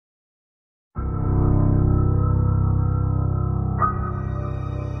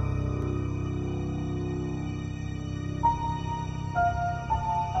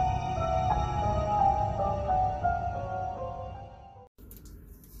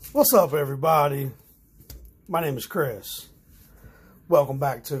What's up, everybody? My name is Chris. Welcome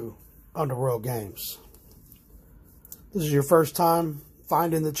back to Underworld Games. This is your first time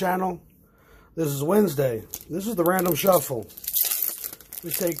finding the channel. This is Wednesday. This is the Random Shuffle.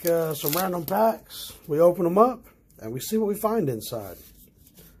 We take some random packs, we open them up, and we see what we find inside.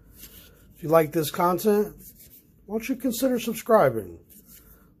 If you like this content, why don't you consider subscribing?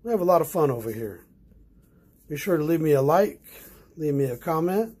 We have a lot of fun over here. Be sure to leave me a like, leave me a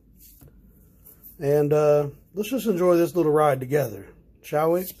comment, and let's just enjoy this little ride together,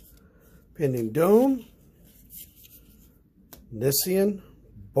 shall we? Pending Doom, Nissian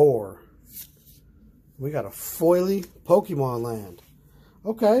Boar. We got a foily Pokemon land.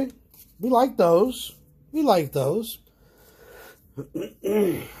 Okay, we like those. We like those.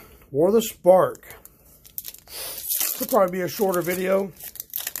 War the Spark. This will probably be a shorter video.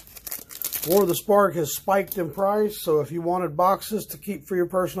 War the Spark has spiked in price, so if you wanted boxes to keep for your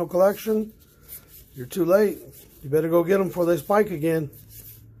personal collection, you're too late. You better go get them before they spike again.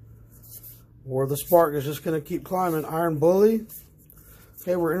 War the Spark is just going to keep climbing. Iron Bully.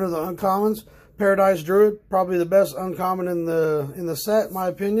 Okay, we're into the uncommons. Paradise Druid, probably the best uncommon in the set, in my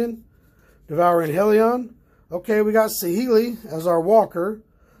opinion. Devouring Helion. Okay, we got Saheeli as our walker.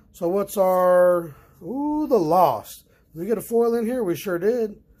 So what's our... Ooh, the Lost. Did we get a foil in here? We sure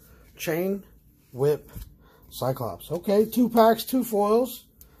did. Chain, Whip, Cyclops. Okay, 2 packs, 2 foils,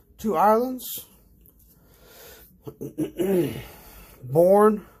 2 islands.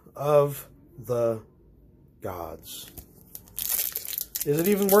 Born of the Gods. Is it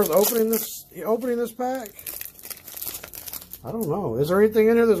even worth opening this pack? I don't know. Is there anything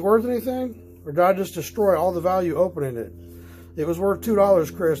in here that's worth anything? Or did I just destroy all the value opening it? It was worth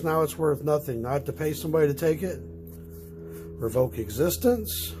 $2, Chris. Now it's worth nothing. I have to pay somebody to take it. Revoke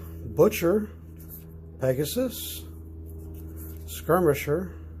Existence. Butcher. Pegasus.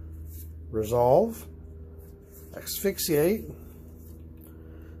 Skirmisher. Resolve. Asphyxiate.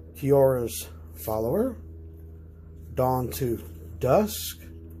 Kiora's Follower. Dawn to Dusk.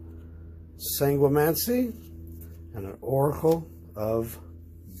 Sanguimancy. And an Oracle of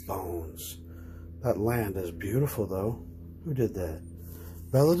Bones. That land is beautiful, though. Who did that?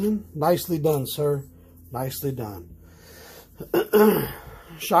 Belladon? Nicely done, sir. Nicely done.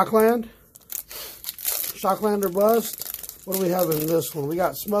 Shockland? Shockland or bust? What do we have in this one? We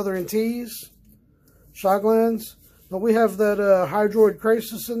got Smothering Tease. Shocklands. Don't we have that Hydroid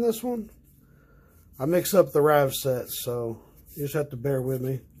Crisis in this one? I mix up the Rav sets, so you just have to bear with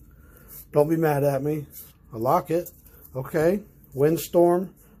me. Don't be mad at me. I lock it. Okay.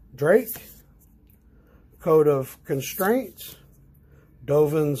 Windstorm Drake. Code of Constraint.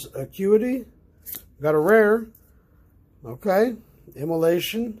 Dovin's Acuity. Got a rare. Okay.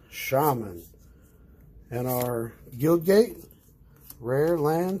 Immolation Shaman. And our Guildgate. Rare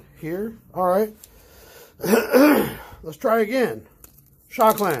land here. Alright. Let's try again.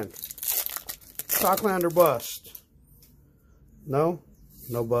 Shockland. Shockland or bust? No?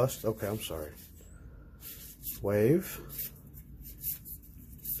 No bust? Okay, I'm sorry. Wave.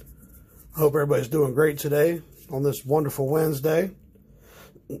 Hope everybody's doing great today on this wonderful Wednesday.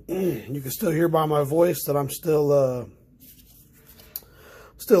 You can still hear by my voice that I'm still a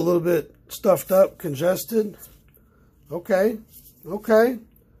little bit stuffed up, congested. Okay, okay.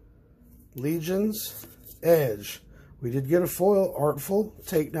 Legion's Edge. We did get a foil, Artful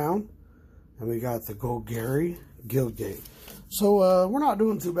Takedown, and we got the Golgari Guildgate. So we're not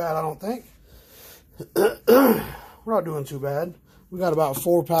doing too bad, I don't think. We're not doing too bad. We got about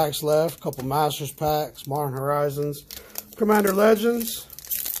 4 packs left. A couple Masters packs, Modern Horizons, Commander Legends.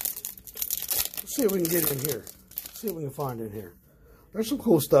 Let's see what we can get in here. Let's see what we can find in here. There's some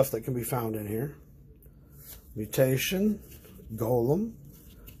cool stuff that can be found in here. Mutation, Golem,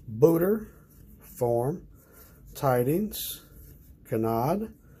 Booter, Form, Tidings,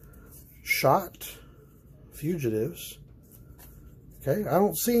 Kanad, Shot, Fugitives. Okay, I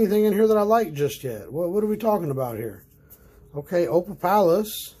don't see anything in here that I like just yet. What are we talking about here? Okay, Opal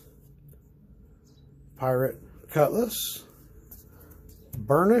Palace, Pirate Cutlass,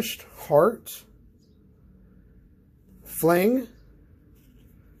 Burnished Heart, Fling,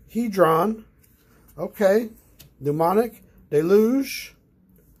 Hedron, okay, Demonic Deluge.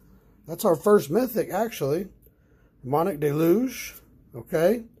 That's our first mythic, actually. Demonic Deluge,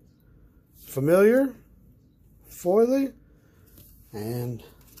 okay. Familiar, Foily, and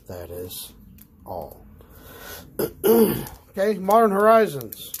that is all. Okay, Modern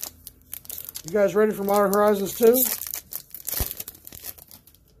Horizons. You guys ready for Modern Horizons 2?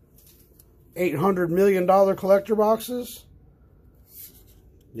 $800 million collector boxes.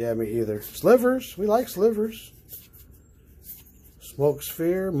 Yeah, me either. Slivers. We like slivers. Smoke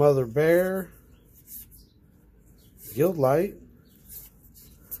Sphere, Mother Bear, Guild Light.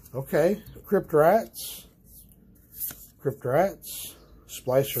 Okay, Crypt Rats,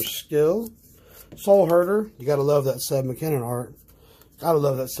 Splicer Skill, Soul Herder. You gotta love that Seb McKinnon art. Gotta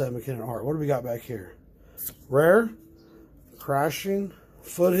love that Seb McKinnon art. What do we got back here? Rare, Crashing,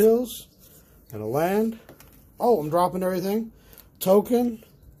 Foothills, and a land. Oh, I'm dropping everything. Token,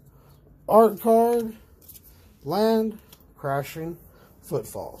 art card, land, Crashing,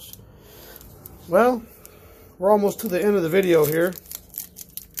 Footfalls. Well, we're almost to the end of the video here.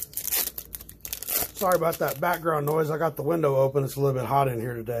 Sorry about that background noise. I got the window open. It's a little bit hot in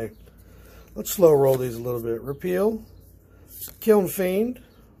here today. Let's slow roll these a little bit. Repeal, Kiln Fiend,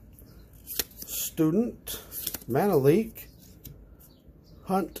 Student, Mana Leak,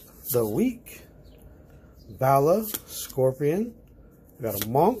 Hunt the Weak, Bala, Scorpion. We got a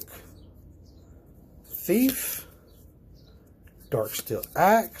Monk, Thief, Darksteel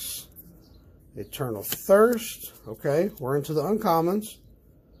Axe, Eternal Thirst. Okay, we're into the uncommons.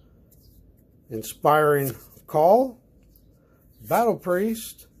 Inspiring Call, Battle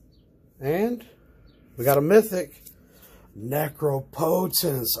Priest, and we got a mythic,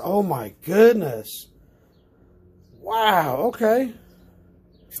 Necropotence. Oh my goodness. Wow, okay.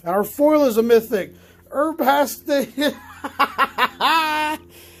 And our foil is a mythic, Herbastic.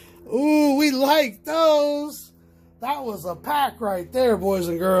 Ooh, we like those. That was a pack right there, boys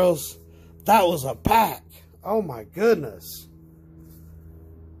and girls. That was a pack. Oh my goodness.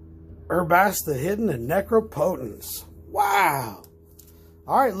 Herbastic Hidden and Necropotence. Wow.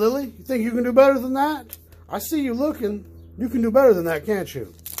 All right, Lily, you think you can do better than that? I see you looking. You can do better than that, can't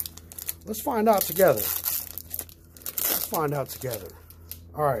you? Let's find out together. Let's find out together.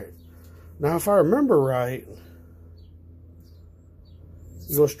 All right. Now, if I remember right,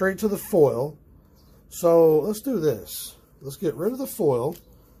 you go straight to the foil. So let's do this. Let's get rid of the foil.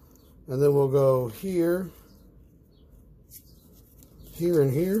 And then we'll go here, here,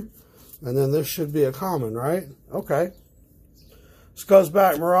 and here. And then this should be a common, right? Okay.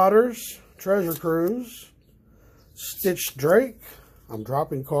 Scuzzback Marauders, Treasure Cruise, Stitch Drake. I'm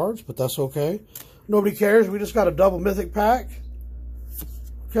dropping cards, but that's okay. Nobody cares. We just got a double mythic pack.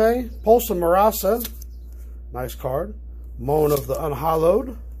 Okay. Pulsa Marasa. Nice card. Moan of the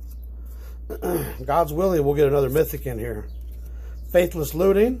Unhallowed. God's willing, we'll get another mythic in here. Faithless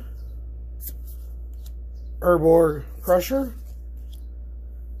Looting. Urborg Crusher.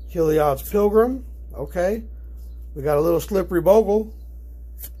 Heliod's Pilgrim. Okay. We got a little Slippery Bogle.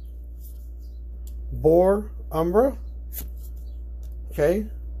 Boar Umbra. Okay.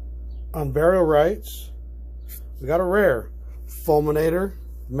 Unburial Rites. We got a rare. Fulminator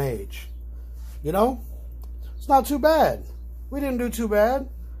Mage. You know, it's not too bad. We didn't do too bad.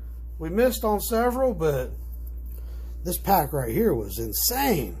 We missed on several, but this pack right here was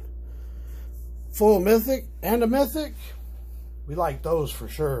insane. Full mythic and a mythic. We like those for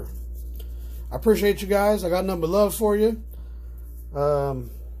sure. I appreciate you guys. I got nothing but love for you. I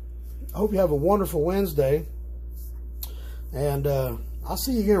hope you have a wonderful Wednesday. And I'll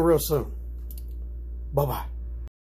see you again real soon. Bye-bye.